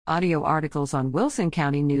Audio articles on Wilson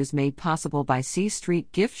County News made possible by C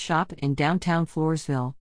Street Gift Shop in downtown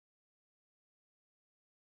Floresville.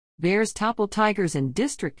 Bears topple Tigers in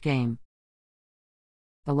district game.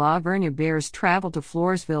 The La Vernia Bears traveled to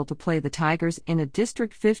Floresville to play the Tigers in a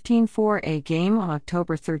District 15 4A game on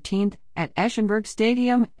October 13 at Eschenberg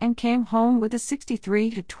Stadium and came home with a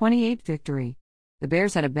 63-28 victory. The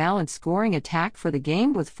Bears had a balanced scoring attack for the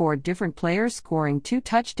game, with 4 different players scoring 2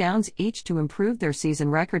 touchdowns each to improve their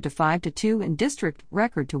season record to 5-2 and district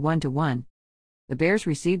record to 1-1. The Bears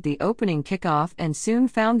received the opening kickoff and soon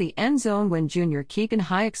found the end zone when junior Keegan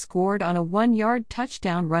Hayek scored on a 1-yard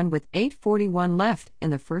touchdown run with 8:41 left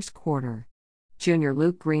in the first quarter. Junior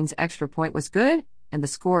Luke Green's extra point was good, and the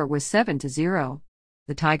score was 7-0.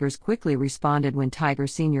 The Tigers quickly responded when Tiger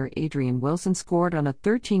senior Adrian Wilson scored on a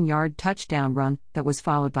 13-yard touchdown run that was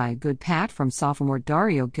followed by a good pat from sophomore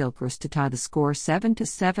Dario Gilchrist to tie the score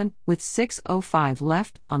 7-7 with 6:05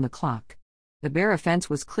 left on the clock. The Bear offense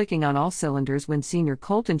was clicking on all cylinders when senior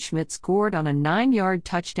Colton Schmidt scored on a 9-yard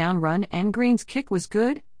touchdown run, and Green's kick was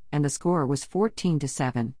good, and the score was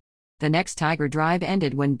 14-7. The next Tiger drive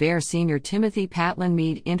ended when Bear senior Timothy Patlin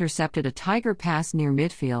Mead intercepted a Tiger pass near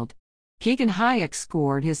midfield. Keegan Hayek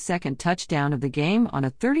scored his second touchdown of the game on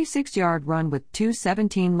a 36-yard run with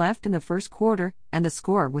 2:17 left in the first quarter, and the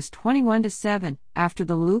score was 21-7 after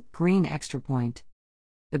the Luke Green extra point.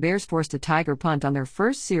 The Bears forced a Tiger punt on their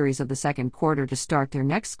first series of the second quarter to start their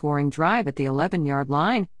next scoring drive at the 11-yard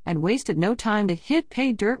line, and wasted no time to hit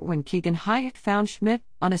pay dirt when Keegan Hayek found Schmidt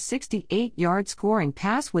on a 68-yard scoring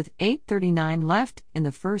pass with 8:39 left in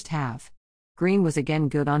the first half. Green was again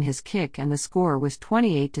good on his kick, and the score was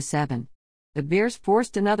 28-7. The Bears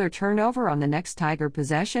forced another turnover on the next Tiger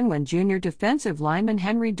possession when junior defensive lineman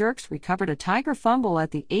Henry Dirks recovered a Tiger fumble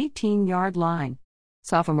at the 18-yard line.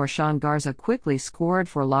 Sophomore Sean Garza quickly scored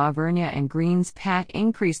for La Vernia, and Green's pat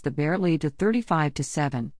increased the Bear lead to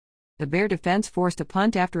 35-7. The Bear defense forced a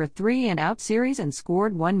punt after a 3-and-out series and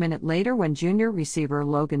scored 1 minute later when junior receiver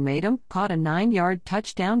Logan Madum caught a 9-yard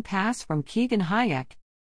touchdown pass from Keegan Hayek.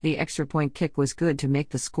 The extra point kick was good to make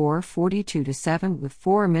the score 42-7 with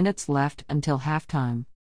 4 minutes left until halftime.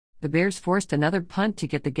 The Bears forced another punt to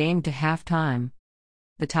get the game to halftime.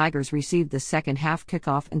 The Tigers received the second half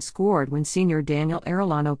kickoff and scored when senior Daniel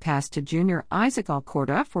Arellano passed to junior Isaac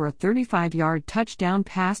Alcorta for a 35-yard touchdown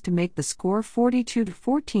pass to make the score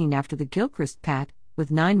 42-14 after the Gilchrist pat, with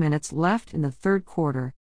 9 minutes left in the third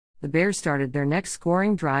quarter. The Bears started their next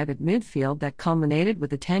scoring drive at midfield that culminated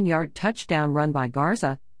with a 10-yard touchdown run by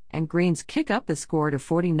Garza, and Green's kick up the score to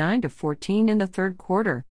 49-14 in the third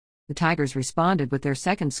quarter. The Tigers responded with their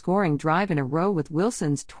second scoring drive in a row with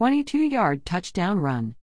Wilson's 22-yard touchdown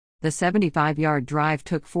run. The 75-yard drive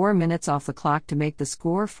took 4 minutes off the clock to make the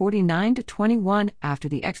score 49-21 after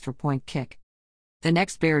the extra point kick. The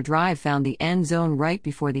next Bear drive found the end zone right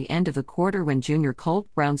before the end of the quarter when junior Colt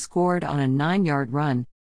Brown scored on a 9-yard run.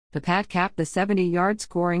 The pat capped the 70-yard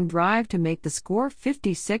scoring drive to make the score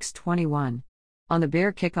 56-21. On the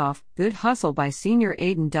Bear kickoff, good hustle by senior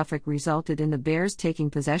Aiden Duffick resulted in the Bears taking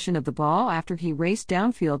possession of the ball after he raced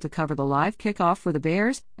downfield to cover the live kickoff for the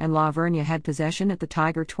Bears, and La Vernia had possession at the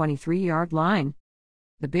Tiger 23-yard line.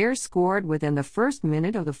 The Bears scored within the first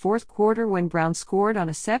minute of the fourth quarter when Brown scored on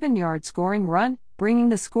a 7-yard scoring run, bringing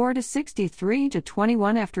the score to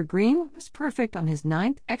 63-21 after Green was perfect on his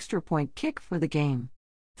 9th extra point kick for the game.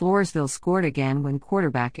 Floresville scored again when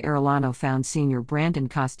quarterback Arellano found senior Brandon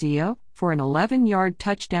Castillo for an 11-yard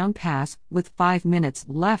touchdown pass with 5 minutes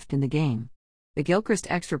left in the game. The Gilchrist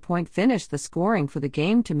extra point finished the scoring for the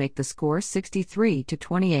game to make the score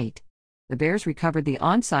 63-28. The Bears recovered the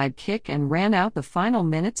onside kick and ran out the final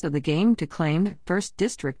minutes of the game to claim their first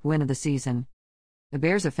district win of the season. The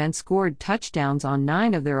Bears offense scored touchdowns on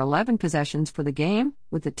 9 of their 11 possessions for the game,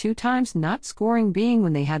 with the 2 times not scoring being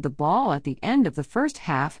when they had the ball at the end of the first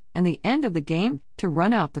half and the end of the game to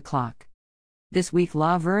run out the clock. This week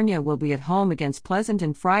La Vernia will be at home against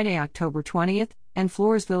Pleasanton Friday, October 20th, and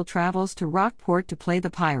Floresville travels to Rockport to play the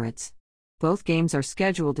Pirates. Both games are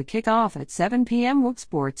scheduled to kick off at 7 p.m.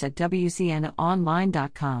 Sports at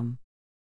WCNonline.com.